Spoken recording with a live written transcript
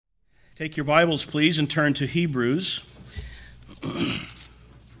Take your Bibles, please, and turn to Hebrews.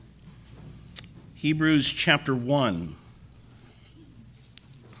 Hebrews chapter 1.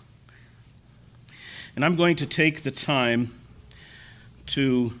 And I'm going to take the time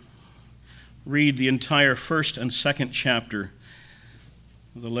to read the entire first and second chapter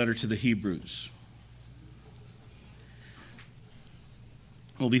of the letter to the Hebrews.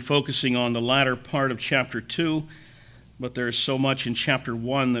 We'll be focusing on the latter part of chapter 2, but there's so much in chapter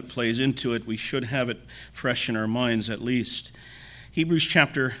 1 that plays into it, we should have it fresh in our minds at least. Hebrews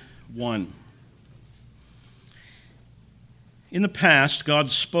chapter 1. In the past,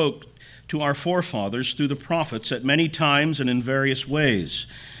 God spoke to our forefathers through the prophets at many times and in various ways.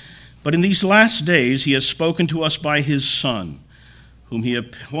 But in these last days, he has spoken to us by his Son, whom he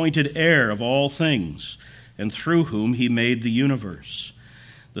appointed heir of all things, and through whom he made the universe.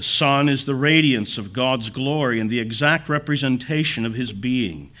 The Son is the radiance of God's glory and the exact representation of his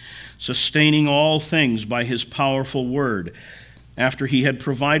being, sustaining all things by his powerful word. After he had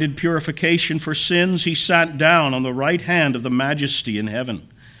provided purification for sins, he sat down on the right hand of the Majesty in heaven.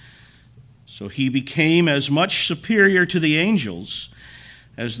 So he became as much superior to the angels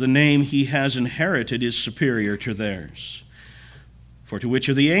as the name he has inherited is superior to theirs. For to which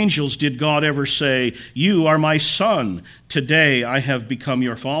of the angels did God ever say, "You are my son, today I have become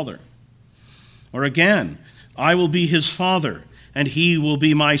your father"? Or again, "I will be his father, and he will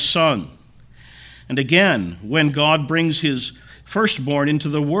be my son"? And again, when God brings his firstborn into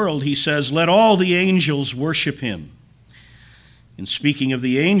the world, he says, "Let all the angels worship him." In speaking of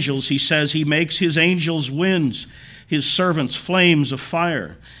the angels, he says he makes his angels winds, his servants flames of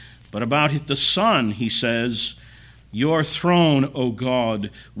fire. But about the Son, he says, "Your throne, O God,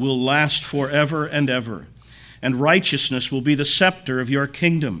 will last forever and ever, and righteousness will be the scepter of your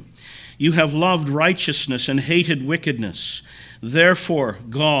kingdom. You have loved righteousness and hated wickedness. Therefore,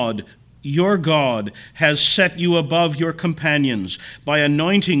 God, your God, has set you above your companions by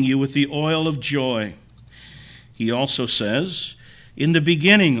anointing you with the oil of joy." He also says, "In the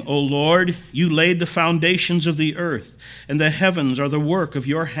beginning, O Lord, you laid the foundations of the earth, and the heavens are the work of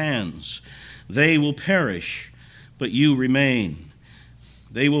your hands. They will perish, but you remain.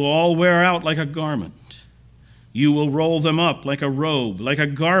 They will all wear out like a garment. You will roll them up like a robe. Like a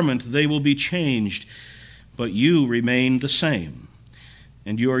garment they will be changed, but you remain the same,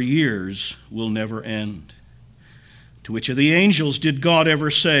 and your years will never end." To which of the angels did God ever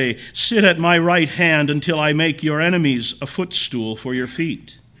say, "Sit at my right hand until I make your enemies a footstool for your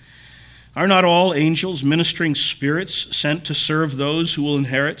feet"? Are not all angels ministering spirits sent to serve those who will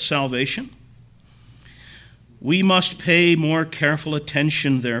inherit salvation? We must pay more careful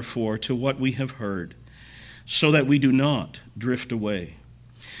attention, therefore, to what we have heard, so that we do not drift away.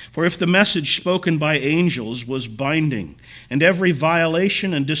 For if the message spoken by angels was binding, and every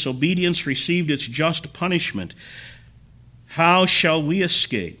violation and disobedience received its just punishment, how shall we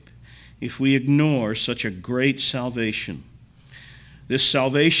escape if we ignore such a great salvation? This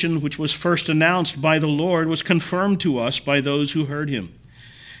salvation, which was first announced by the Lord, was confirmed to us by those who heard him.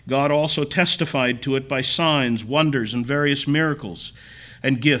 God also testified to it by signs, wonders, and various miracles,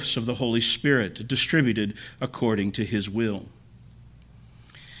 and gifts of the Holy Spirit distributed according to his will.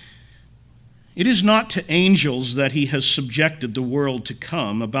 It is not to angels that he has subjected the world to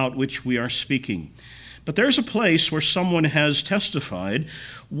come, about which we are speaking. But there's a place where someone has testified,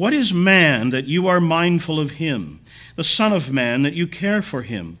 "What is man that you are mindful of him? The Son of Man that you care for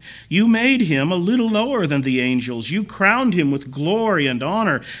him? You made him a little lower than the angels. You crowned him with glory and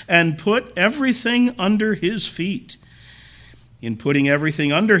honor and put everything under his feet." In putting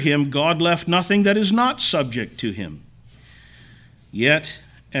everything under him, God left nothing that is not subject to him. Yet,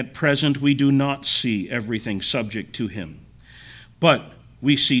 at present, we do not see everything subject to him. But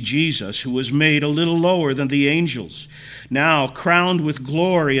we see Jesus, who was made a little lower than the angels, now crowned with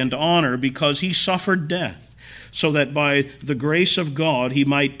glory and honor because he suffered death, so that by the grace of God he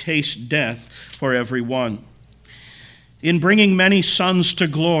might taste death for every one. In bringing many sons to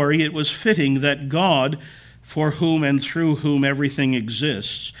glory, it was fitting that God, for whom and through whom everything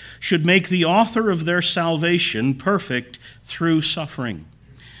exists, should make the author of their salvation perfect through suffering.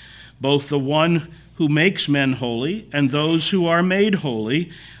 Both the one who makes men holy and those who are made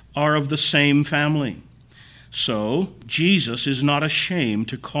holy are of the same family. So Jesus is not ashamed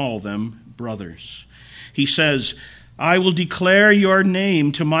to call them brothers. He says, "I will declare your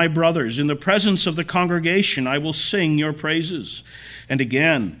name to my brothers. In the presence of the congregation I will sing your praises." And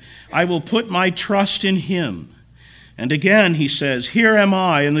again, "I will put my trust in him." And again he says, "Here am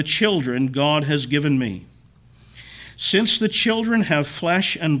I and the children God has given me." Since the children have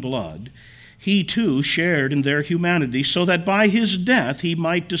flesh and blood, he too shared in their humanity, so that by his death he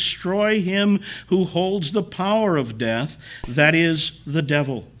might destroy him who holds the power of death, that is, the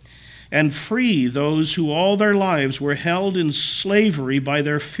devil, and free those who all their lives were held in slavery by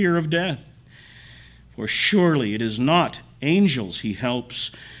their fear of death. For surely it is not angels he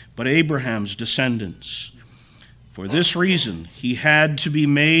helps, but Abraham's descendants. For this reason he had to be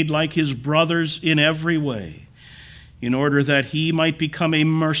made like his brothers in every way, in order that he might become a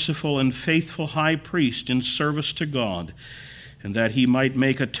merciful and faithful high priest in service to God, and that he might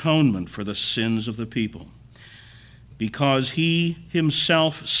make atonement for the sins of the people. Because he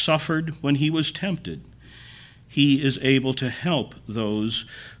himself suffered when he was tempted, he is able to help those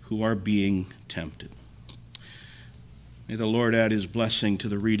who are being tempted. May the Lord add his blessing to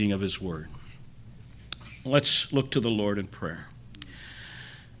the reading of his word. Let's look to the Lord in prayer.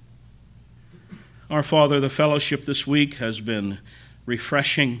 Our Father, the fellowship this week has been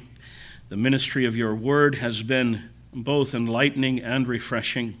refreshing. The ministry of your word has been both enlightening and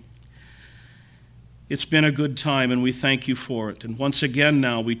refreshing. It's been a good time, and we thank you for it. And once again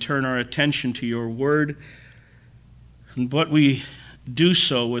now we turn our attention to your word, but we do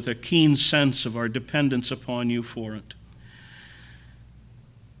so with a keen sense of our dependence upon you for it.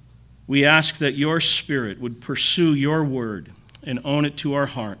 We ask that your Spirit would pursue your word and own it to our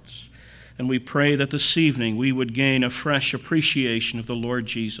hearts. And we pray that this evening we would gain a fresh appreciation of the Lord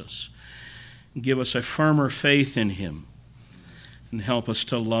Jesus and give us a firmer faith in him and help us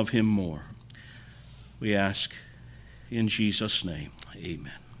to love him more. We ask in Jesus' name,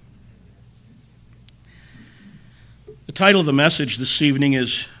 amen. The title of the message this evening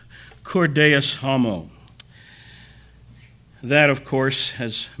is Cur Deus Homo. That, of course,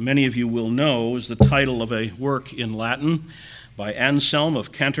 as many of you will know, is the title of a work in Latin by Anselm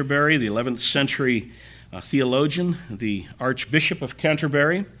of Canterbury, the 11th century theologian, the Archbishop of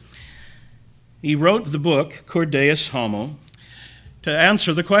Canterbury. He wrote the book, Cur Deus Homo, to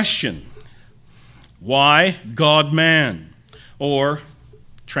answer the question, why God-man? Or,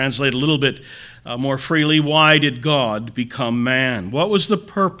 translate a little bit more freely, why did God become man? What was the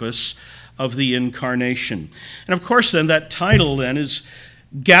purpose of the incarnation? And of course, then, that title then is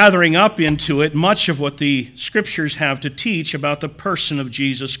gathering up into it much of what the Scriptures have to teach about the person of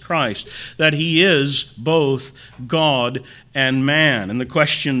Jesus Christ, that he is both God and man. And the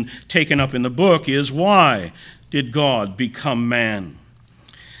question taken up in the book is, why did God become man?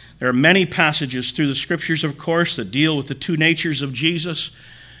 There are many passages through the Scriptures, of course, that deal with the two natures of Jesus.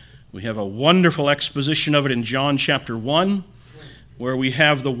 We have a wonderful exposition of it in John chapter 1, where we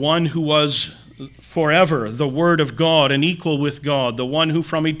have the one who was forever the Word of God and equal with God, the one who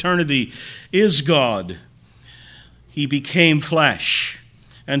from eternity is God. He became flesh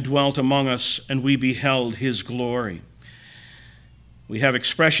and dwelt among us, and we beheld his glory. We have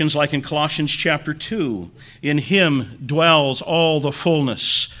expressions like in Colossians chapter 2, in him dwells all the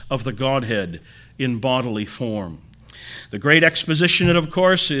fullness of the Godhead in bodily form. The great exposition, of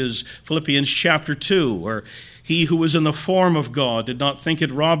course, is Philippians chapter 2, where he who was in the form of God did not think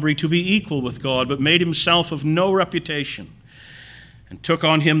it robbery to be equal with God, but made himself of no reputation, and took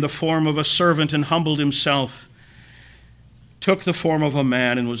on him the form of a servant and humbled himself, took the form of a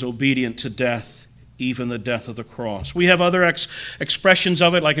man and was obedient to death, even the death of the cross. We have other expressions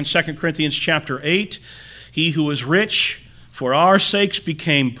of it, like in 2 Corinthians chapter 8, he who was rich for our sakes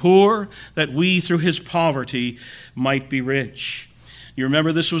became poor, that we through his poverty might be rich. You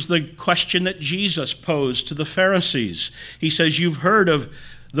remember this was the question that Jesus posed to the Pharisees. He says, you've heard of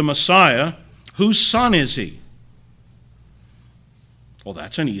the Messiah. Whose son is he? Well,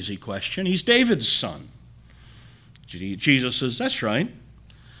 that's an easy question. He's David's son. Jesus says, that's right.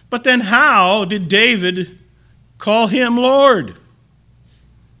 But then how did David call him Lord?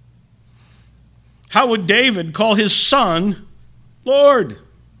 How would David call his son Lord?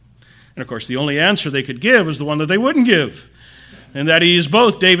 And of course, the only answer they could give is the one that they wouldn't give, and that he is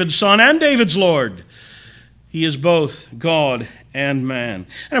both David's son and David's Lord. He is both God and man.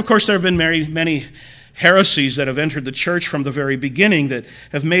 And of course, there have been many heresies that have entered the church from the very beginning that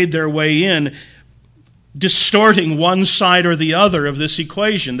have made their way in, distorting one side or the other of this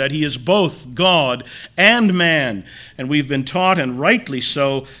equation, that he is both God and man. And we've been taught, and rightly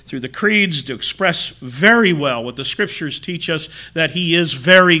so, through the creeds to express very well what the Scriptures teach us, that he is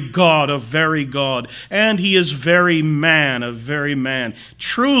very God of very God, and he is very man of very man.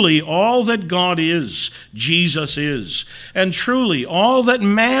 Truly, all that God is, Jesus is. And truly, all that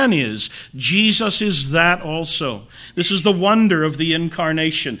man is, Jesus is that also. This is the wonder of the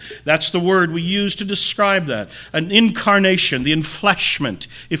incarnation. That's the word we use to describe that. An incarnation, the enfleshment,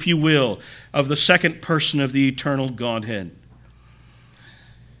 if you will, of the second person of the eternal Godhead.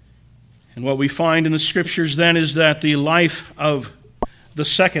 And what we find in the Scriptures then is that the life of the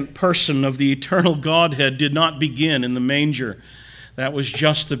second person of the eternal Godhead did not begin in the manger. That was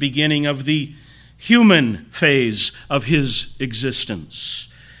just the beginning of the human phase of his existence.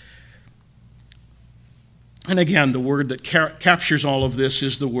 And again, the word that captures all of this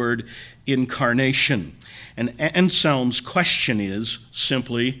is the word incarnation. And Anselm's question is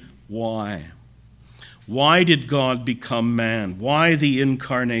simply, why? Why did God become man? Why the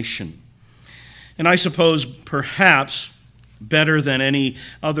incarnation? And I suppose perhaps better than any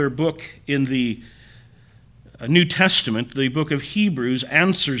other book in the New Testament, the book of Hebrews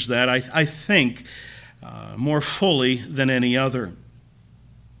answers that, I think, more fully than any other.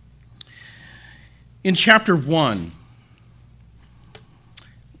 In chapter 1,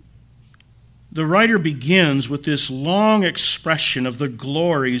 the writer begins with this long expression of the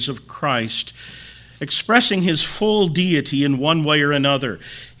glories of Christ, expressing his full deity in one way or another.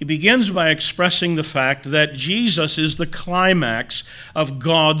 He begins by expressing the fact that Jesus is the climax of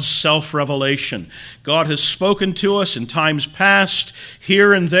God's self-revelation. God has spoken to us in times past,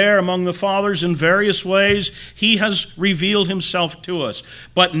 here and there among the fathers in various ways. He has revealed himself to us.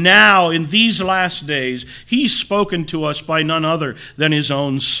 But now, in these last days, he's spoken to us by none other than his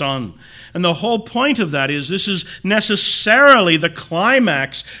own Son. And the whole point of that is this is necessarily the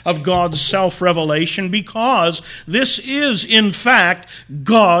climax of God's self-revelation, because this is, in fact,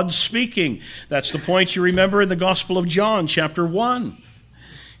 God speaking. That's the point you remember in the Gospel of John, chapter 1.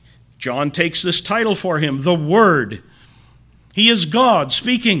 John takes this title for him, the Word. He is God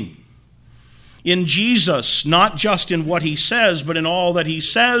speaking. In Jesus, not just in what he says, but in all that he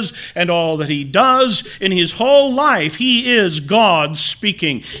says and all that he does. In his whole life, he is God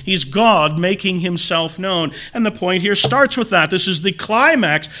speaking. He's God making himself known. And the point here starts with that. This is the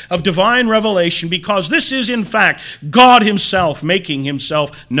climax of divine revelation, because this is, in fact, God himself making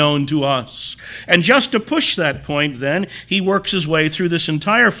himself known to us. And just to push that point, then, he works his way through this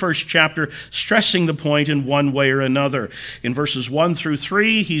entire first chapter, stressing the point in one way or another. In verses 1 through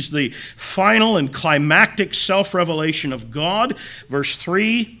 3, he's the final and climactic self-revelation of God. Verse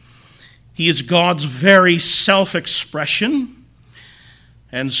 3, he is God's very self-expression.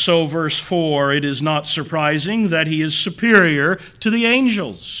 And so, verse 4, it is not surprising that he is superior to the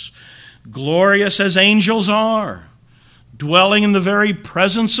angels, glorious as angels are, dwelling in the very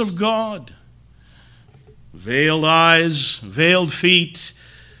presence of God. Veiled eyes, veiled feet,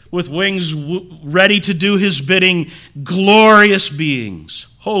 with wings ready to do his bidding, glorious beings,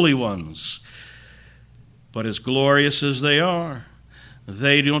 holy ones. But as glorious as they are,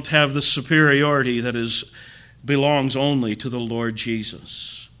 they don't have the superiority that belongs only to the Lord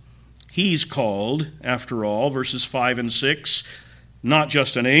Jesus. He's called, after all, verses 5 and 6, not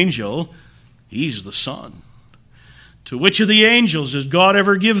just an angel, he's the Son. To which of the angels does God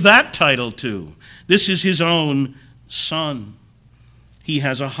ever give that title to? This is his own Son. He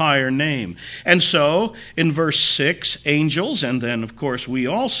has a higher name. And so, in verse 6, angels, and then, of course, we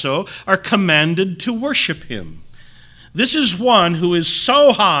also, are commanded to worship him. This is one who is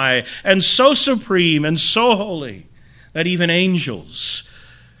so high and so supreme and so holy that even angels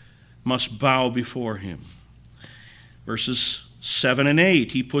must bow before him. Verses 7 and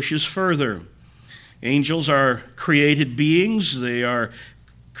 8, he pushes further. Angels are created beings. They are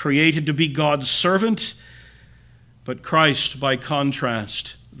created to be God's servant. But Christ, by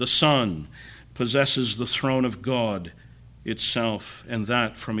contrast, the Son, possesses the throne of God itself, and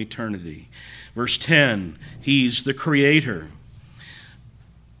that from eternity. Verse 10, he's the Creator.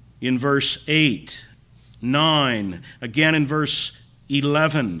 In verse 8, 9, again in verse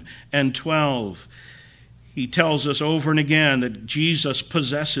 11 and 12, he tells us over and again that Jesus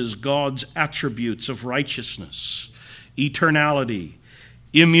possesses God's attributes of righteousness, eternality,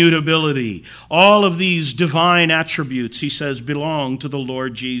 immutability. All of these divine attributes, he says, belong to the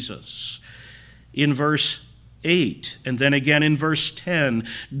Lord Jesus. In verse 8, and then again in verse 10,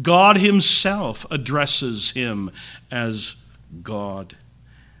 God himself addresses him as God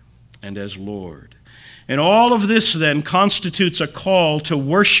and as Lord. And all of this then constitutes a call to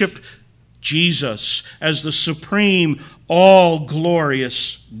worship Jesus as the supreme,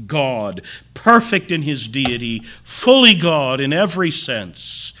 all-glorious God, perfect in his deity, fully God in every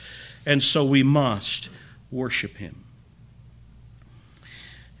sense. And so we must worship him.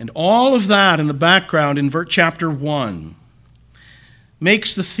 And all of that in the background in chapter 1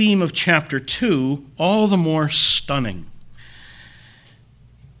 makes the theme of chapter 2 all the more stunning.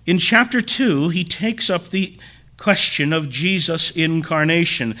 In chapter 2, he takes up the question of Jesus'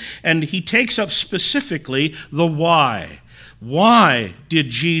 incarnation, and he takes up specifically the why. Why did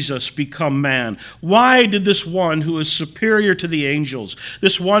Jesus become man? Why did this one who is superior to the angels,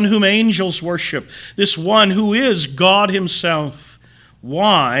 this one whom angels worship, this one who is God himself,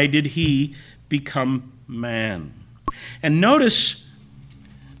 why did he become man? And notice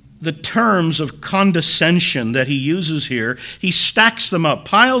the terms of condescension that he uses here. He stacks them up,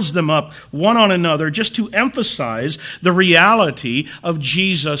 piles them up one on another just to emphasize the reality of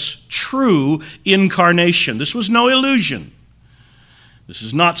Jesus' true incarnation. This was no illusion. This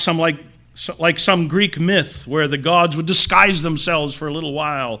is not like some Greek myth where the gods would disguise themselves for a little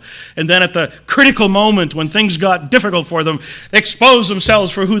while and then at the critical moment when things got difficult for them, expose themselves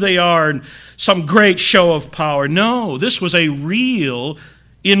for who they are and some great show of power. No, this was a real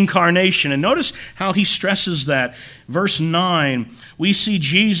incarnation. And notice how he stresses that. Verse 9, we see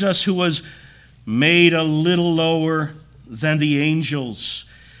Jesus who was made a little lower than the angels,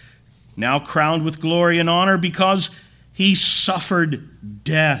 now crowned with glory and honor because he suffered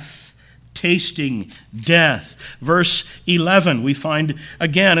death, tasting death. Verse 11, we find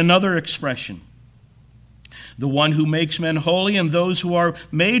again another expression. The one who makes men holy and those who are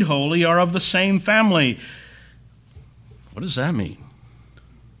made holy are of the same family. What does that mean?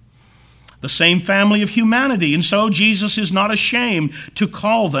 The same family of humanity. And so Jesus is not ashamed to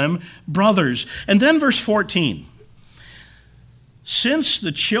call them brothers. And then verse 14. Since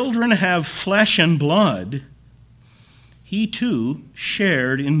the children have flesh and blood, he too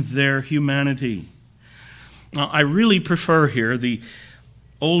shared in their humanity. Now, I really prefer here the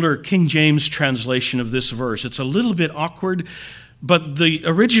older King James translation of this verse. It's a little bit awkward, but the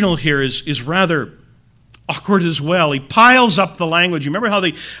original here is rather awkward as well. He piles up the language. You remember how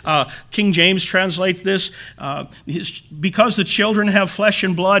the King James translates this? Because the children have flesh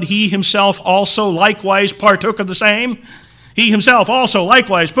and blood, he himself also likewise partook of the same. He himself also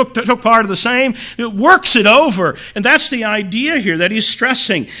likewise took part of the same. It works it over. And that's the idea here that he's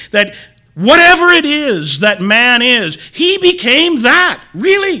stressing, that whatever it is that man is, he became that,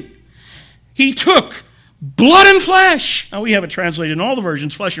 really. He took blood and flesh. Now, we have it translated in all the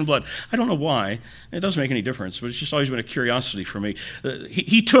versions, flesh and blood. I don't know why. It doesn't make any difference, but it's just always been a curiosity for me.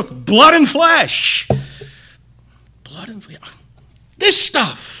 He took blood and flesh. Blood and flesh. This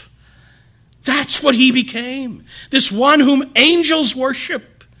stuff. That's what he became. This one whom angels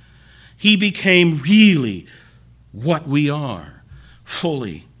worship. He became really what we are,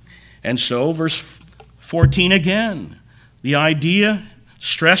 fully. And so, verse 14 again, the idea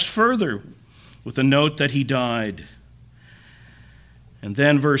stressed further with the note that he died. And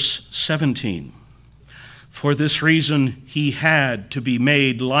then verse 17, for this reason he had to be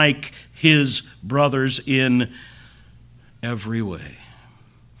made like his brothers in every way.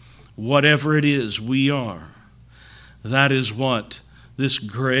 Whatever it is we are, that is what this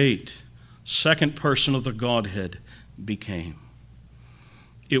great second person of the Godhead became.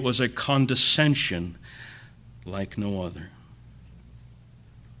 It was a condescension like no other.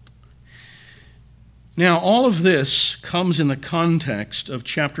 Now, all of this comes in the context of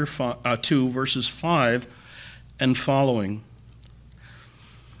chapter 2, verses 5 and following,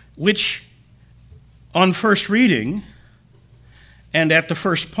 which on first reading and at the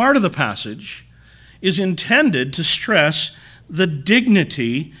first part of the passage is intended to stress the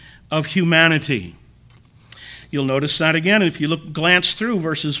dignity of humanity. You'll notice that again if you glance through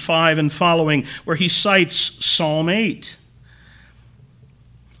verses 5 and following, where he cites Psalm 8.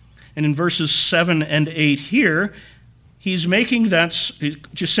 And in verses 7 and 8 here, he's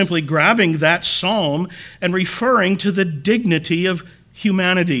just simply grabbing that psalm and referring to the dignity of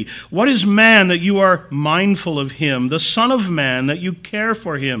humanity. What is man that you are mindful of him? The Son of Man that you care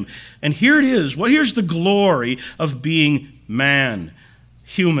for him. And here it is. Here's the glory of being man,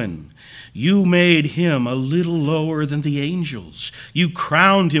 human. You made him a little lower than the angels. You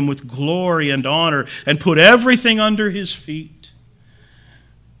crowned him with glory and honor and put everything under his feet.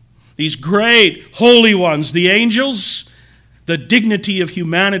 These great holy ones, the angels, the dignity of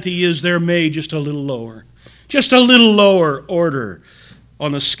humanity is they're made just a little lower. Just a little lower order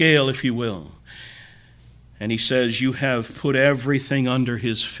on the scale, if you will. And he says, you have put everything under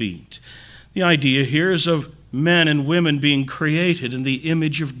his feet. The idea here is of men and women being created in the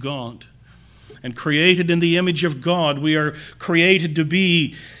image of God. And created in the image of God, we are created to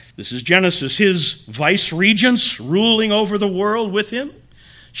be, this is Genesis, his vice-regents ruling over the world with him,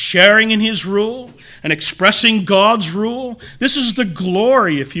 sharing in his rule and expressing God's rule. This is the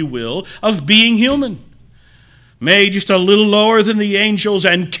glory, if you will, of being human. Made just a little lower than the angels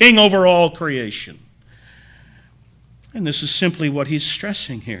and king over all creation. And this is simply what he's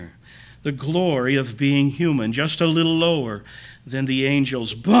stressing here. The glory of being human, just a little lower than the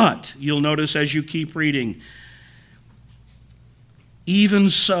angels. But, you'll notice as you keep reading, Even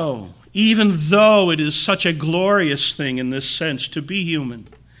so, even though it is such a glorious thing in this sense to be human,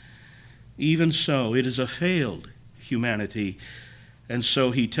 even so, it is a failed humanity. And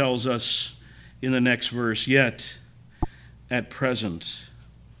so he tells us in the next verse, yet at present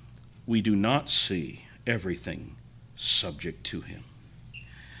we do not see everything subject to him.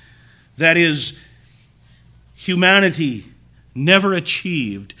 That is, humanity never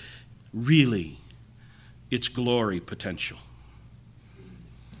achieved really its glory potential.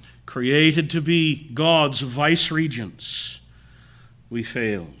 Created to be God's vice-regents, we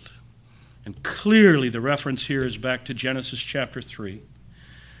failed. And clearly the reference here is back to Genesis chapter 3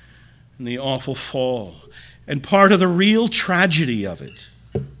 and the awful fall. And part of the real tragedy of it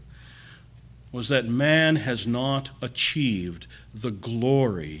was that man has not achieved the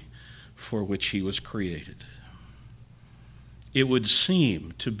glory for which he was created. It would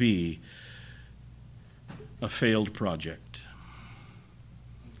seem to be a failed project.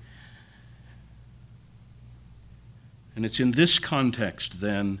 And it's in this context,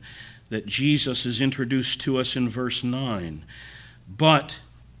 then, that Jesus is introduced to us in verse 9. But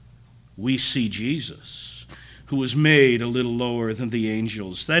we see Jesus, who was made a little lower than the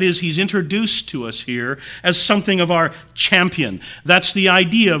angels. That is, he's introduced to us here as something of our champion. That's the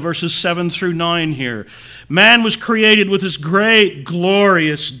idea, verses 7 through 9 here. Man was created with this great,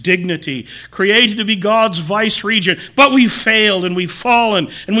 glorious dignity, created to be God's vice-regent, but we've failed and we've fallen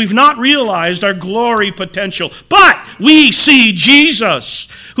and we've not realized our glory potential. But we see Jesus,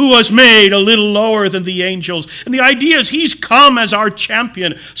 who was made a little lower than the angels. And the idea is he's come as our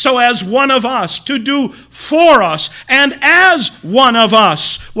champion, so as one of us to do for us and as one of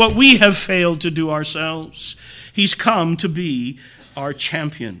us what we have failed to do ourselves. He's come to be our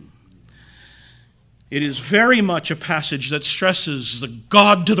champion. It is very much a passage that stresses the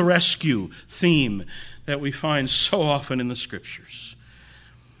God to the rescue theme that we find so often in the Scriptures.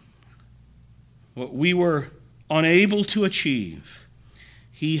 What we were unable to achieve,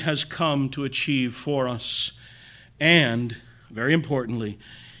 he has come to achieve for us. And, very importantly,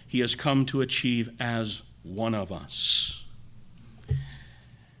 he has come to achieve as one of us.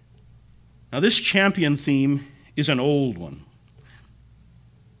 Now, this champion theme is an old one.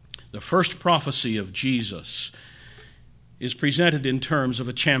 The first prophecy of Jesus is presented in terms of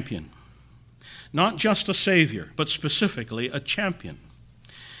a champion. Not just a savior, but specifically a champion.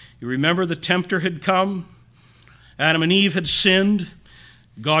 You remember the tempter had come. Adam and Eve had sinned.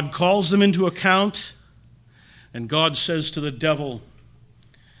 God calls them into account. And God says to the devil,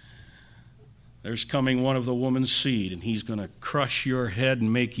 there's coming one of the woman's seed, and he's going to crush your head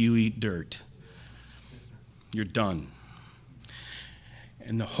and make you eat dirt. You're done.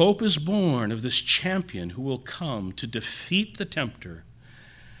 And the hope is born of this champion who will come to defeat the tempter.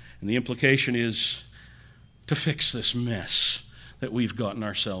 And the implication is to fix this mess that we've gotten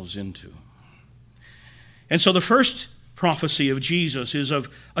ourselves into. And so the first prophecy of Jesus is of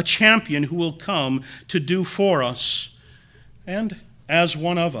a champion who will come to do for us and as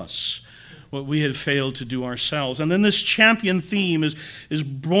one of us what we had failed to do ourselves. And then this champion theme is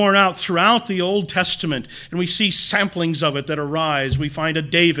borne out throughout the Old Testament, and we see samplings of it that arise. We find a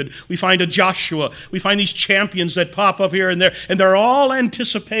David, we find a Joshua, we find these champions that pop up here and there, and they're all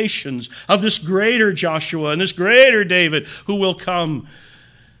anticipations of this greater Joshua and this greater David who will come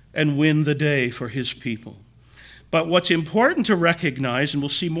and win the day for his people. But what's important to recognize, and we'll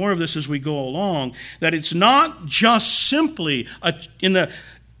see more of this as we go along, that it's not just simply in the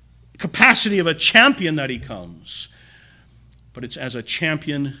capacity of a champion that he comes, but it's as a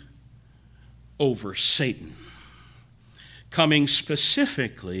champion over Satan, coming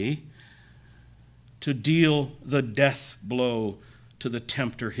specifically to deal the death blow to the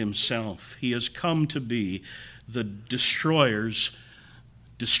tempter himself. He has come to be the destroyer's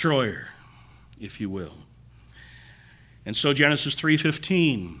destroyer, if you will. And so Genesis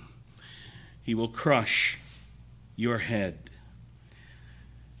 3:15, he will crush your head.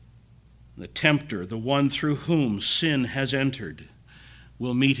 The tempter, the one through whom sin has entered,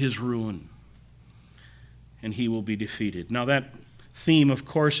 will meet his ruin, and he will be defeated. Now that theme, of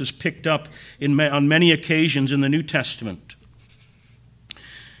course, is picked up on many occasions in the New Testament.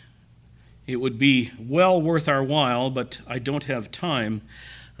 It would be well worth our while, but I don't have time.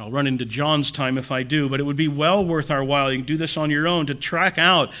 I'll run into John's time if I do, but it would be well worth our while. You can do this on your own to track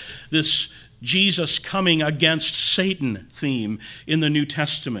out this Jesus coming against Satan theme in the New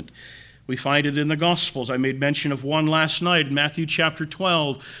Testament. We find it in the Gospels. I made mention of one last night in Matthew chapter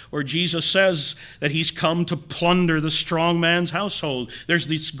 12, where Jesus says that he's come to plunder the strong man's household. There's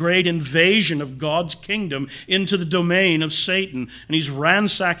this great invasion of God's kingdom into the domain of Satan, and he's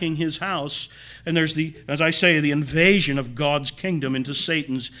ransacking his house. And there's as I say, the invasion of God's kingdom into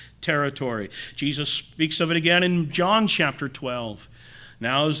Satan's territory. Jesus speaks of it again in John chapter 12.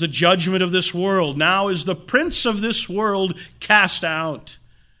 Now is the judgment of this world. Now is the prince of this world cast out.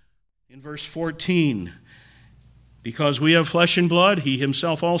 In verse 14, because we have flesh and blood, he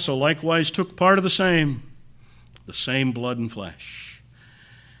himself also likewise took part of the same blood and flesh.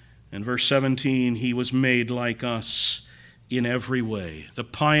 In verse 17, he was made like us in every way. The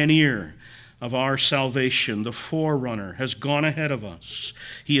pioneer of our salvation, the forerunner, has gone ahead of us.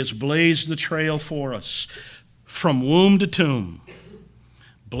 He has blazed the trail for us from womb to tomb,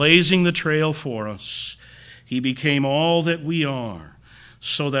 blazing the trail for us. He became all that we are,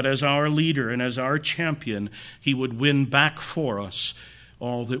 so that as our leader and as our champion, he would win back for us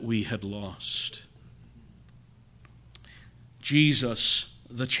all that we had lost. Jesus,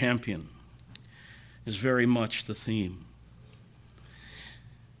 the champion, is very much the theme.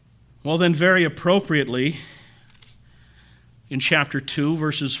 Well, then, very appropriately, in chapter 2,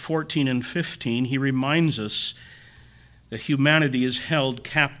 verses 14 and 15, he reminds us that humanity is held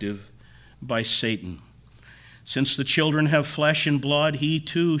captive by Satan. Since the children have flesh and blood, he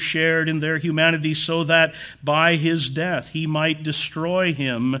too shared in their humanity, so that by his death he might destroy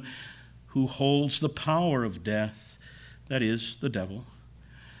him who holds the power of death, that is, the devil,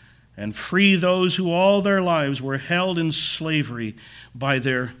 and free those who all their lives were held in slavery by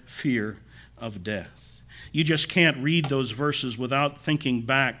their fear of death. You just can't read those verses without thinking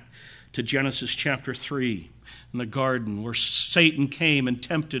back to Genesis chapter 3 in the garden, where Satan came and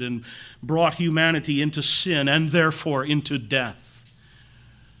tempted and brought humanity into sin and therefore into death.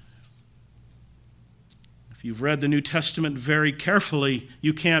 If you've read the New Testament very carefully,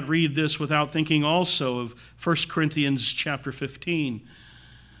 you can't read this without thinking also of 1 Corinthians chapter 15.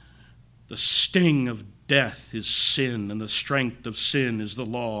 The sting of death is sin, and the strength of sin is the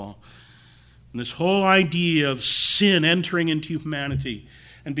law. And this whole idea of sin entering into humanity,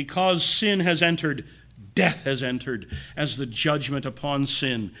 and because sin has entered, death has entered as the judgment upon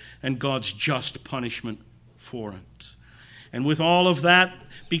sin and God's just punishment for it. And with all of that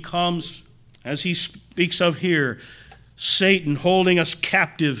becomes, as he speaks of here, Satan holding us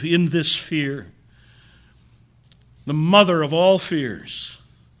captive in this fear. The mother of all fears,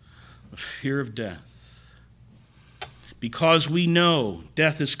 the fear of death. Because we know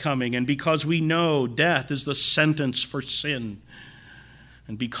death is coming, and because we know death is the sentence for sin,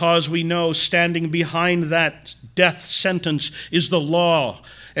 and because we know standing behind that death sentence is the law,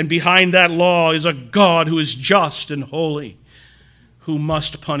 and behind that law is a God who is just and holy, who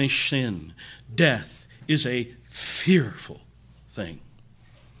must punish sin, death is a fearful thing.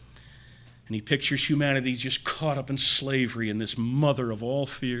 And he pictures humanity just caught up in slavery in this mother of all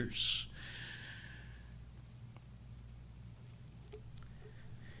fears.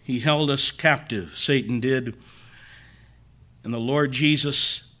 He held us captive, Satan did. And the Lord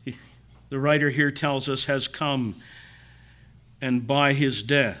Jesus, the writer here tells us, has come and by his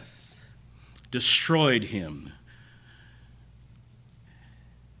death destroyed him.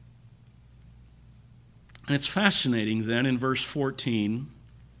 And it's fascinating then in verse 14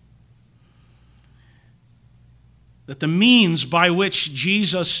 that the means by which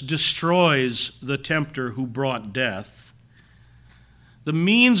Jesus destroys the tempter who brought death, the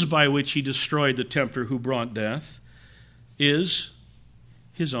means by which he destroyed the tempter who brought death is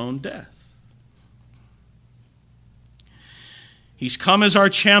his own death. He's come as our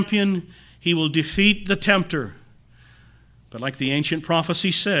champion. He will defeat the tempter. But like the ancient prophecy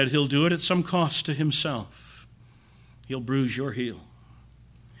said, he'll do it at some cost to himself. He'll bruise your heel.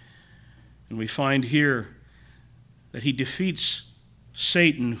 And we find here that he defeats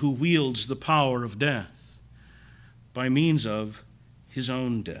Satan, who wields the power of death, by means of his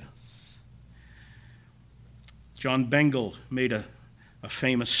own death. John Bengal made a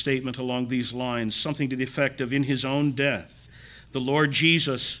famous statement along these lines, something to the effect of, in his own death, the Lord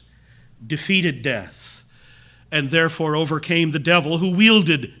Jesus defeated death and therefore overcame the devil who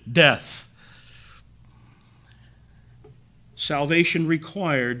wielded death. Salvation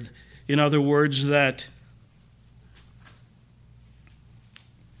required, in other words, that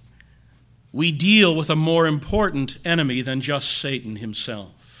we deal with a more important enemy than just Satan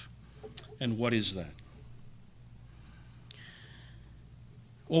himself. And what is that?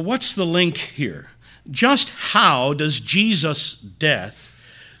 Well, what's the link here? Just how does Jesus' death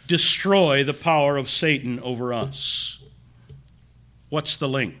destroy the power of Satan over us? What's the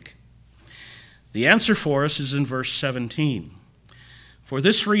link? The answer for us is in verse 17. For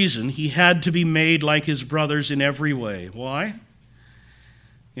this reason, he had to be made like his brothers in every way. Why?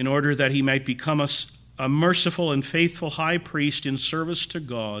 In order that he might become a merciful and faithful high priest in service to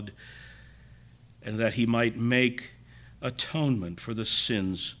God, and that he might make atonement for the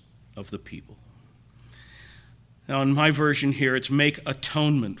sins of the people. Now, in my version here, it's make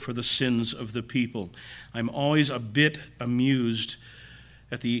atonement for the sins of the people. I'm always a bit amused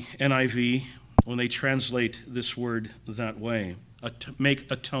at the NIV when they translate this word that way.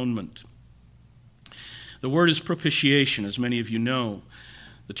 Make atonement. The word is propitiation, as many of you know.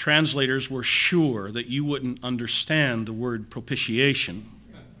 The translators were sure that you wouldn't understand the word propitiation.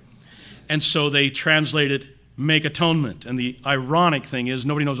 And so they translated make atonement. And the ironic thing is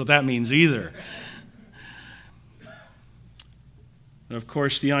nobody knows what that means either. And of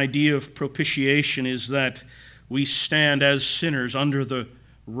course, the idea of propitiation is that we stand as sinners under the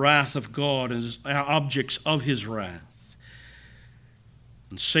wrath of God as objects of his wrath.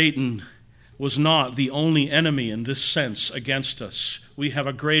 And Satan was not the only enemy in this sense against us. We have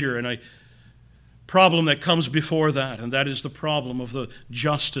a greater and a problem that comes before that, and that is the problem of the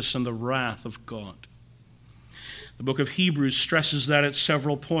justice and the wrath of God. The book of Hebrews stresses that at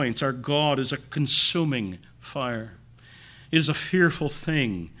several points. Our God is a consuming fire. It is a fearful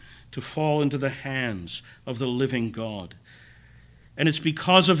thing to fall into the hands of the living God. And it's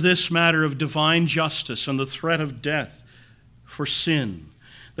because of this matter of divine justice and the threat of death for sin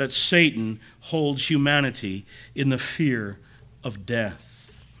that Satan holds humanity in the fear of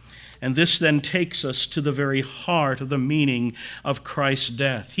death. And this then takes us to the very heart of the meaning of Christ's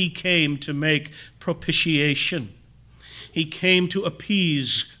death. He came to make propitiation. He came to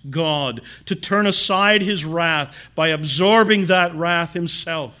appease God, to turn aside his wrath by absorbing that wrath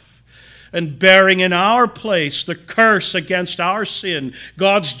himself and bearing in our place the curse against our sin.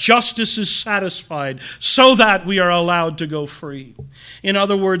 God's justice is satisfied so that we are allowed to go free. In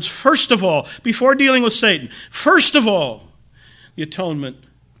other words, first of all, before dealing with Satan, first of all, the atonement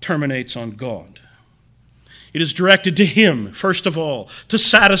terminates on God. It is directed to him, first of all, to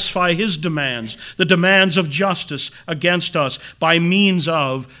satisfy his demands, the demands of justice against us by means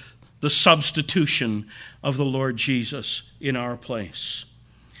of the substitution of the Lord Jesus in our place.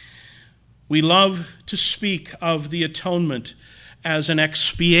 We love to speak of the atonement as an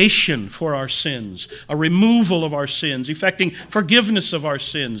expiation for our sins, a removal of our sins, effecting forgiveness of our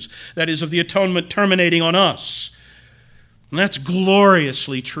sins, that is, of the atonement terminating on us. And that's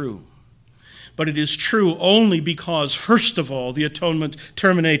gloriously true. But it is true only because, first of all, the atonement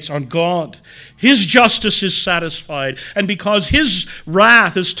terminates on God. His justice is satisfied, and because his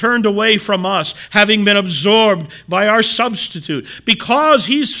wrath is turned away from us, having been absorbed by our substitute, because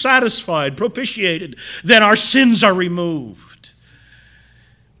he's satisfied, propitiated, then our sins are removed.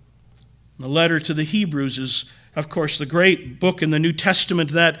 The letter to the Hebrews is, of course, the great book in the New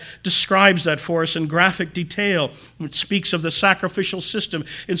Testament that describes that for us in graphic detail. It speaks of the sacrificial system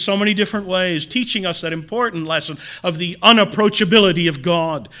in so many different ways, teaching us that important lesson of the unapproachability of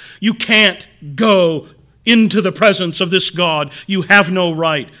God. You can't go into the presence of this God. You have no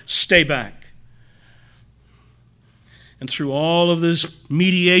right. Stay back. And through all of this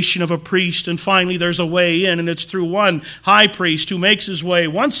mediation of a priest, and finally there's a way in, and it's through one high priest who makes his way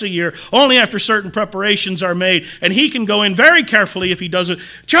once a year, only after certain preparations are made, and he can go in very carefully if he does it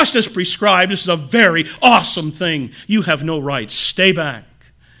just as prescribed. This is a very awesome thing. You have no right. Stay back.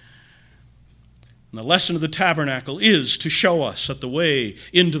 And the lesson of the tabernacle is to show us that the way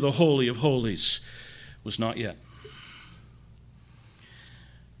into the Holy of Holies was not yet.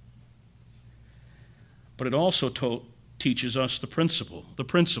 But it also teaches us the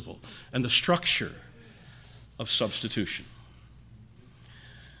principle and the structure of substitution.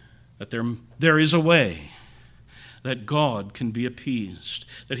 That there is a way that God can be appeased,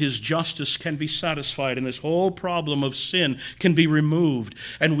 that his justice can be satisfied, and this whole problem of sin can be removed,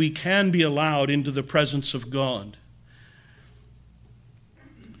 and we can be allowed into the presence of God.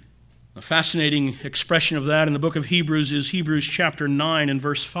 A fascinating expression of that in the book of Hebrews is Hebrews chapter 9 and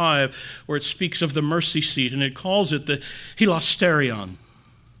verse 5, where it speaks of the mercy seat, and it calls it the hilasterion,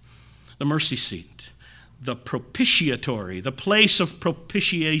 the mercy seat, the propitiatory, the place of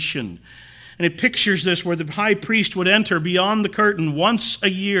propitiation. And it pictures this where the high priest would enter beyond the curtain once a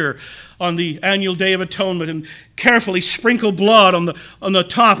year on the annual Day of Atonement and carefully sprinkle blood on the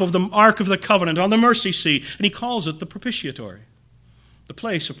top of the Ark of the Covenant, on the mercy seat, and he calls it the propitiatory. The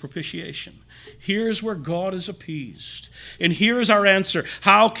place of propitiation. Here's where God is appeased. And here is our answer.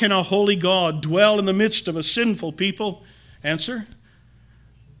 How can a holy God dwell in the midst of a sinful people? Answer: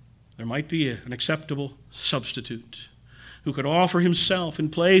 there might be an acceptable substitute. who could offer himself in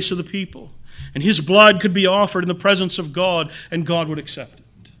place of the people, and his blood could be offered in the presence of God, and God would accept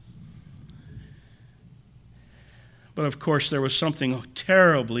it. But of course, there was something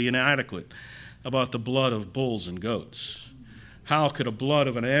terribly inadequate about the blood of bulls and goats. How could a blood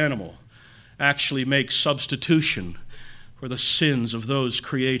of an animal actually make substitution for the sins of those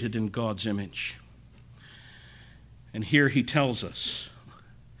created in God's image? And here he tells us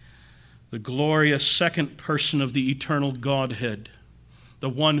the glorious second person of the eternal Godhead, the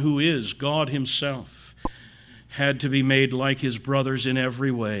one who is God himself, had to be made like his brothers in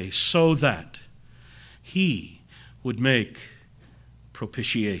every way so that he would make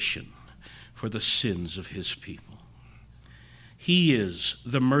propitiation for the sins of his people. He is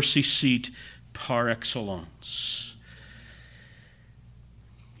the mercy seat par excellence.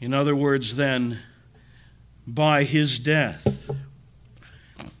 In other words, then, by his death,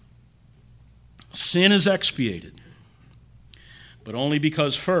 sin is expiated, but only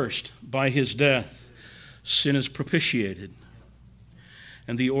because first, by his death, sin is propitiated.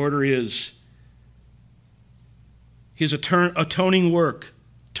 And the order is, his atoning work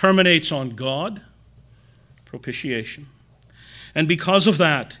terminates on God, propitiation. And because of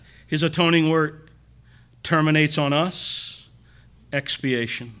that, his atoning work terminates on us,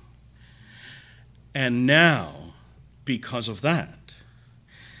 expiation. And now, because of that,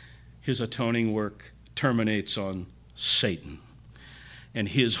 his atoning work terminates on Satan, and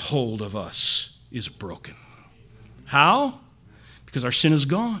his hold of us is broken. How? Because our sin is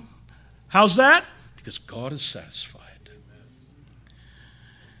gone. How's that? Because God is satisfied.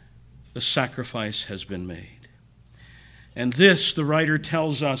 The sacrifice has been made. And this, the writer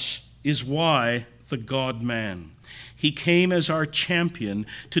tells us, is why the God-man. He came as our champion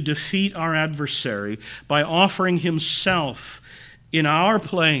to defeat our adversary by offering himself in our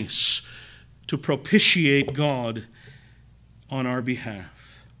place to propitiate God on our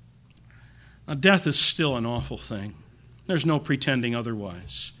behalf. Now, death is still an awful thing. There's no pretending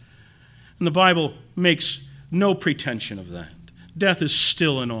otherwise. And the Bible makes no pretension of that. Death is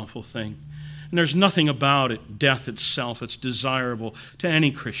still an awful thing. And there's nothing about it, death itself, that's desirable to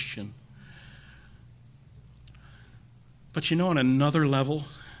any Christian. But you know, on another level,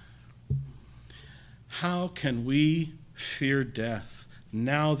 how can we fear death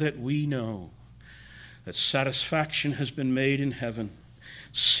now that we know that satisfaction has been made in heaven,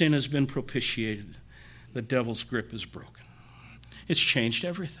 sin has been propitiated, the devil's grip is broken? It's changed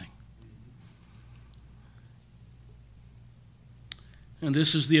everything. And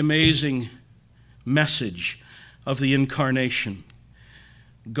this is the amazing message of the incarnation.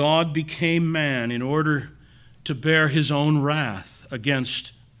 God became man in order to bear his own wrath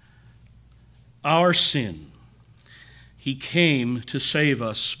against our sin. He came to save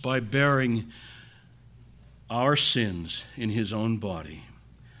us by bearing our sins in his own body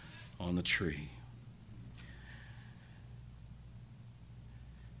on the tree.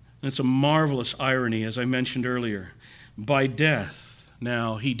 And it's a marvelous irony, as I mentioned earlier. By death,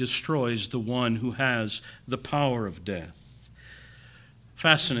 now he destroys the one who has the power of death.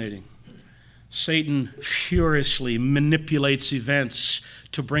 Fascinating. Satan furiously manipulates events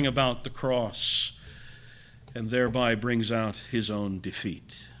to bring about the cross, and thereby brings out his own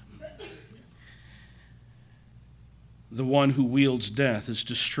defeat. The one who wields death is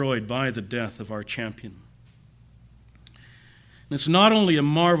destroyed by the death of our champion. And it's not only a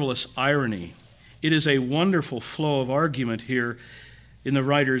marvelous irony, it is a wonderful flow of argument here in the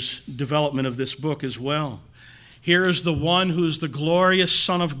writer's development of this book as well. Here is the one who is the glorious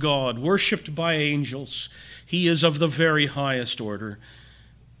Son of God, worshipped by angels. He is of the very highest order.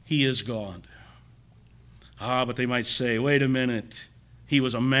 He is God. But they might say, wait a minute, he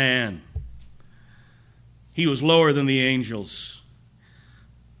was a man. He was lower than the angels.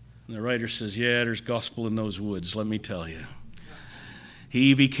 And the writer says, yeah, there's gospel in those woods, let me tell you.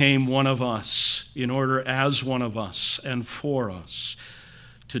 He became one of us in order as one of us and for us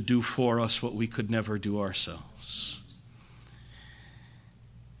to do for us what we could never do ourselves.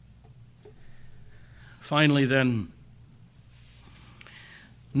 Finally, then,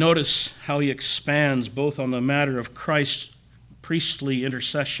 notice how he expands both on the matter of Christ's priestly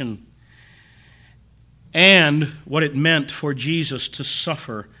intercession and what it meant for Jesus to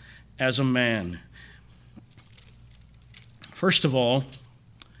suffer as a man. First of all,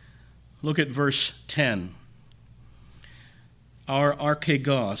 look at verse 10. Our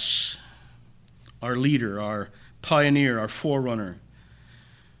archegos, our leader, our pioneer, our forerunner,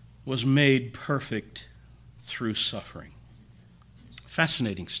 was made perfect through suffering.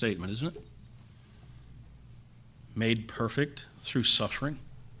 Fascinating statement, isn't it? Made perfect through suffering.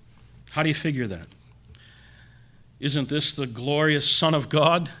 How do you figure that? Isn't this the glorious Son of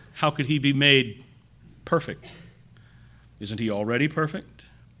God? How could he be made perfect? Isn't he already perfect?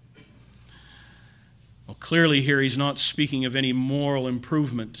 Well, clearly here he's not speaking of any moral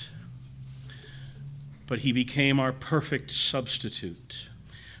improvement, but he became our perfect substitute,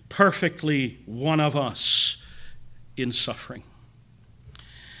 perfectly one of us in suffering.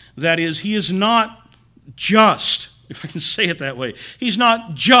 That is, he is not just, if I can say it that way, he's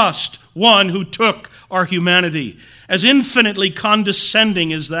not just one who took our humanity, as infinitely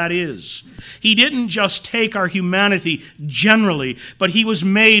condescending as that is. He didn't just take our humanity generally, but he was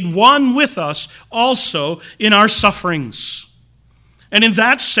made one with us also in our sufferings. And in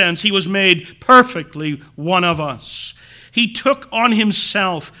that sense, he was made perfectly one of us. He took on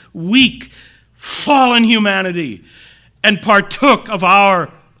himself weak, fallen humanity and partook of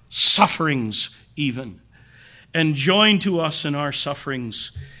our sufferings even. And joined to us in our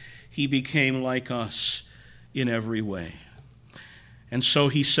sufferings, he became like us in every way. And so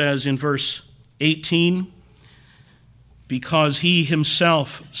he says in verse 18, because he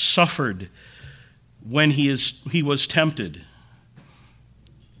himself suffered when he was tempted.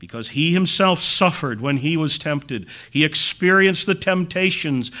 Because he himself suffered when he was tempted. He experienced the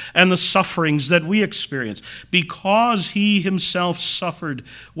temptations and the sufferings that we experience. Because he himself suffered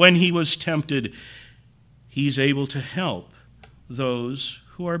when he was tempted, he's able to help those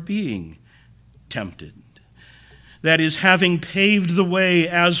who are being tempted. That is, having paved the way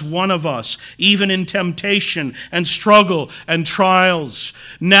as one of us, even in temptation and struggle and trials.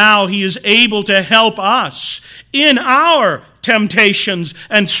 Now he is able to help us in our temptations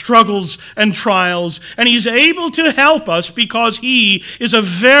and struggles and trials. And he's able to help us because he is a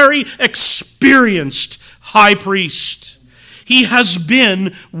very experienced high priest. He has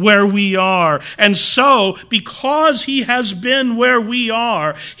been where we are. And so, because he has been where we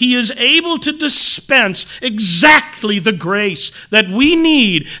are, he is able to dispense exactly the grace that we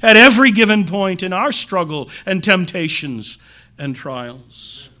need at every given point in our struggle and temptations and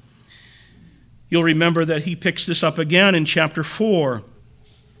trials. You'll remember that he picks this up again in chapter 4.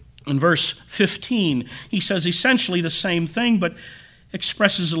 In verse 15, he says essentially the same thing, but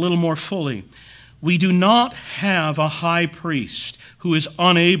expresses a little more fully. We do not have a high priest who is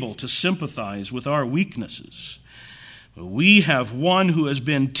unable to sympathize with our weaknesses. We have one who has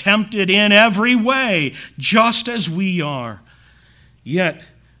been tempted in every way, just as we are, yet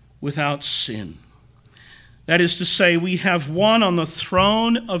without sin. That is to say, we have one on the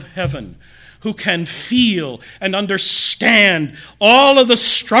throne of heaven who can feel and understand all of the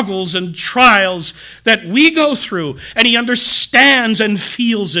struggles and trials that we go through. And he understands and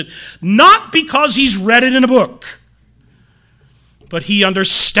feels it, not because he's read it in a book, but he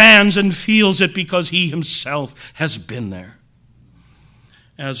understands and feels it because he himself has been there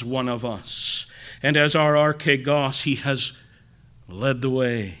as one of us. And as our archegos, he has led the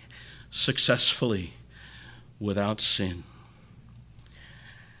way successfully without sin.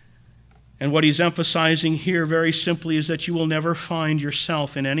 And what he's emphasizing here very simply is that you will never find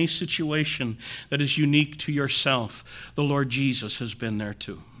yourself in any situation that is unique to yourself. The Lord Jesus has been there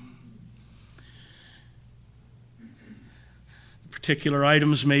too. Particular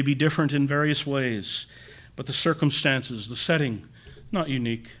items may be different in various ways, but the circumstances, the setting, not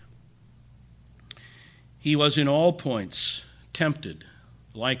unique. He was in all points tempted,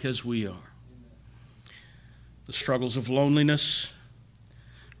 like as we are. The struggles of loneliness,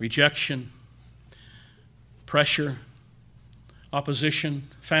 rejection, pressure, opposition,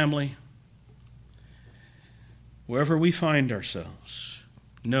 family. Wherever we find ourselves,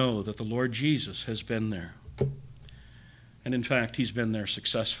 know that the Lord Jesus has been there. And in fact, he's been there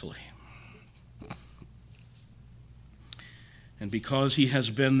successfully. And because he has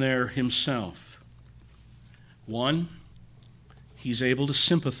been there himself, one, he's able to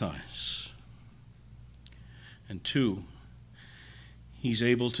sympathize. And two, he's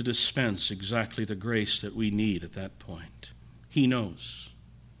able to dispense exactly the grace that we need at that point. He knows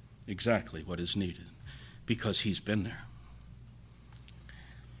exactly what is needed because he's been there.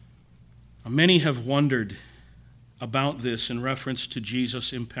 Many have wondered about this in reference to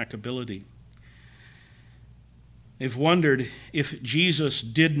Jesus' impeccability. They've wondered if Jesus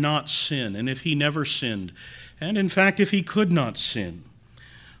did not sin and if he never sinned, and in fact if he could not sin,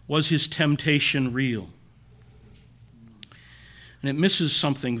 was his temptation real? And it misses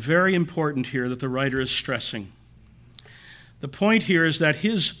something very important here that the writer is stressing. The point here is that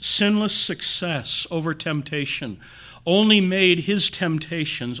his sinless success over temptation only made his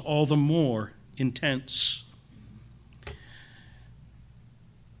temptations all the more intense.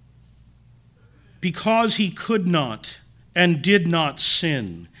 Because he could not and did not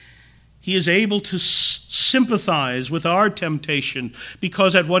sin, He is able to sympathize with our temptation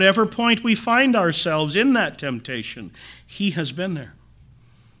because at whatever point we find ourselves in that temptation, he has been there,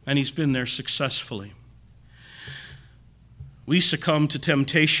 and he's been there successfully. We succumb to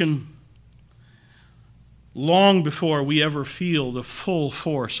temptation long before we ever feel the full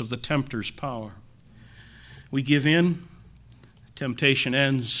force of the tempter's power. We give in, temptation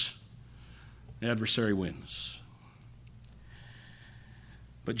ends, the adversary wins.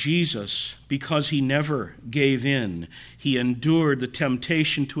 But Jesus, because he never gave in, he endured the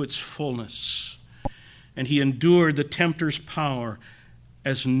temptation to its fullness, and he endured the tempter's power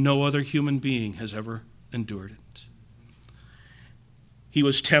as no other human being has ever endured it. He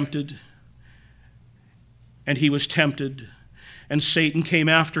was tempted, and he was tempted, and Satan came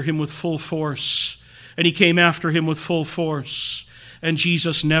after him with full force, and he came after him with full force, and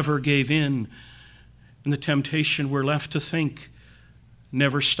Jesus never gave in. And the temptation, we're left to think,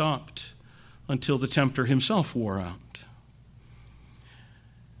 never stopped until the tempter himself wore out.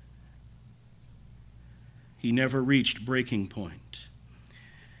 He never reached breaking point.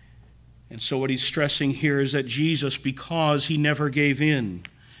 And so what he's stressing here is that Jesus, because he never gave in,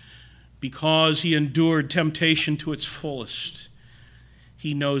 because he endured temptation to its fullest,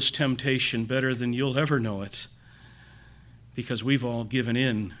 he knows temptation better than you'll ever know it, because we've all given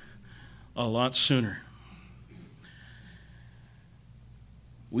in a lot sooner.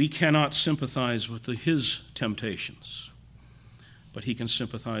 We cannot sympathize with his temptations, but he can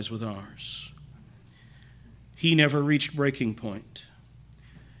sympathize with ours. He never reached breaking point.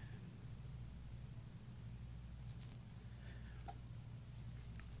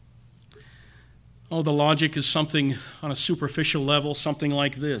 Oh, the logic is something on a superficial level, something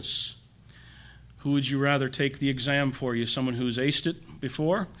like this. Who would you rather take the exam for you? Someone who's aced it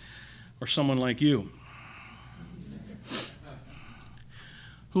before, or someone like you?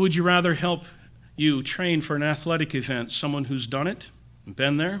 Who would you rather help you train for an athletic event? Someone who's done it,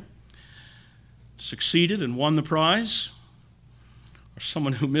 been there, succeeded and won the prize? Or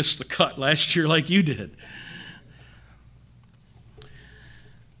someone who missed the cut last year like you did?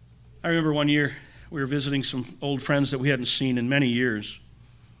 I remember one year we were visiting some old friends that we hadn't seen in many years.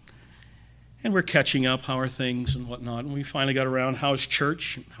 And we're catching up, how are things and whatnot. And we finally got around, how's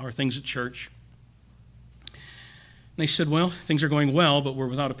church? How are things at church? And they said, well, things are going well, but we're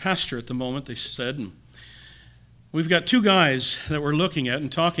without a pastor at the moment, they said. And we've got two guys that we're looking at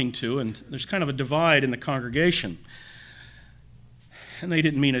and talking to, and there's kind of a divide in the congregation. And they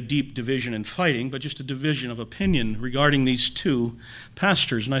didn't mean a deep division in fighting, but just a division of opinion regarding these two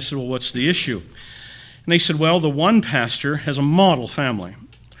pastors. And I said, well, what's the issue? And they said, well, the one pastor has a model family.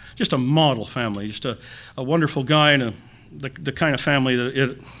 Just a model family, just a wonderful guy and the kind of family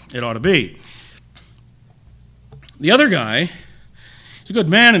that it ought to be. The other guy, he's a good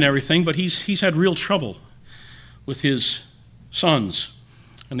man and everything, but he's had real trouble with his sons.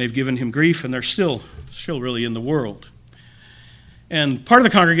 And they've given him grief, and they're still really in the world. And part of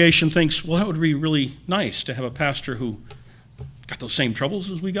the congregation thinks, well, that would be really nice to have a pastor who got those same troubles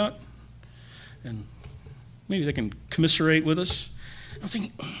as we got. And maybe they can commiserate with us. I'm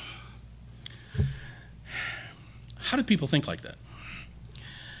thinking, how do people think like that?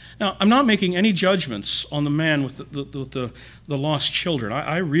 Now, I'm not making any judgments on the man with the lost children.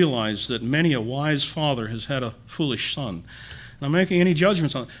 I realize that many a wise father has had a foolish son. And I'm not making any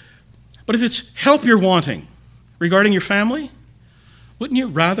judgments on it. But if it's help you're wanting regarding your family, wouldn't you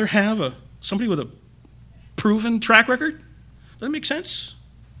rather have somebody with a proven track record? Does that make sense?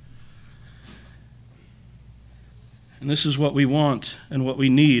 And this is what we want and what we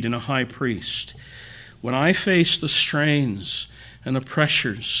need in a high priest. When I face the strains and the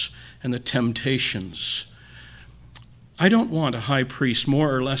pressures and the temptations, I don't want a high priest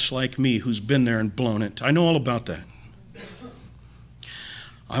more or less like me who's been there and blown it. I know all about that.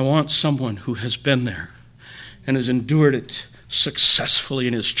 I want someone who has been there and has endured it successfully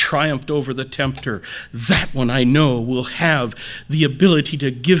and has triumphed over the tempter. That one I know will have the ability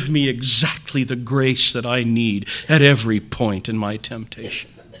to give me exactly the grace that I need at every point in my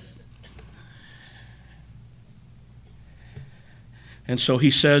temptation. And so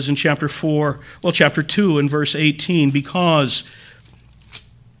he says in chapter 2 and verse 18, because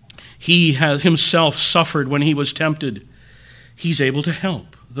he has himself suffered when he was tempted, he's able to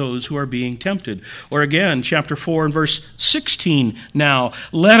help those who are being tempted. Or again, chapter 4 and verse 16 now,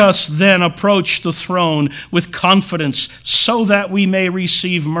 let us then approach the throne with confidence so that we may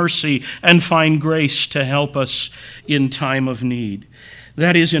receive mercy and find grace to help us in time of need.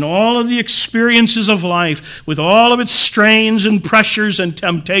 That is, in all of the experiences of life, with all of its strains and pressures and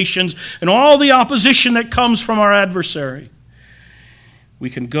temptations, and all the opposition that comes from our adversary, We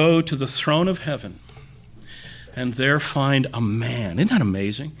can go to the throne of heaven and there find a man. Isn't that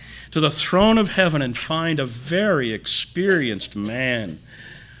amazing? To the throne of heaven and find a very experienced man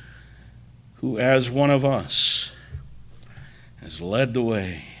who, as one of us, has led the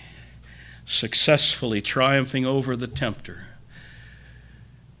way, successfully triumphing over the tempter.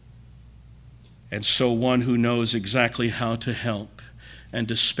 And so one who knows exactly how to help and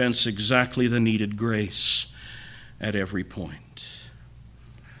dispense exactly the needed grace at every point.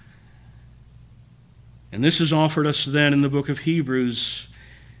 And this is offered us then in the book of Hebrews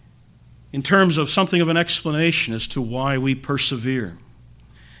in terms of something of an explanation as to why we persevere.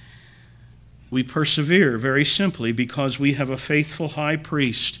 We persevere very simply because we have a faithful high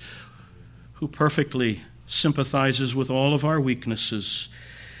priest who perfectly sympathizes with all of our weaknesses,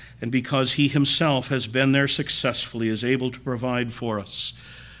 and because he himself has been there successfully, is able to provide for us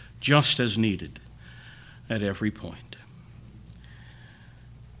just as needed at every point.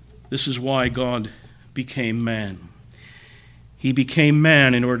 This is why God became man. He became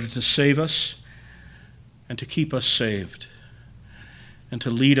man in order to save us and to keep us saved and to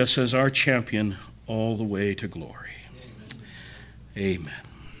lead us as our champion all the way to glory. Amen. Amen.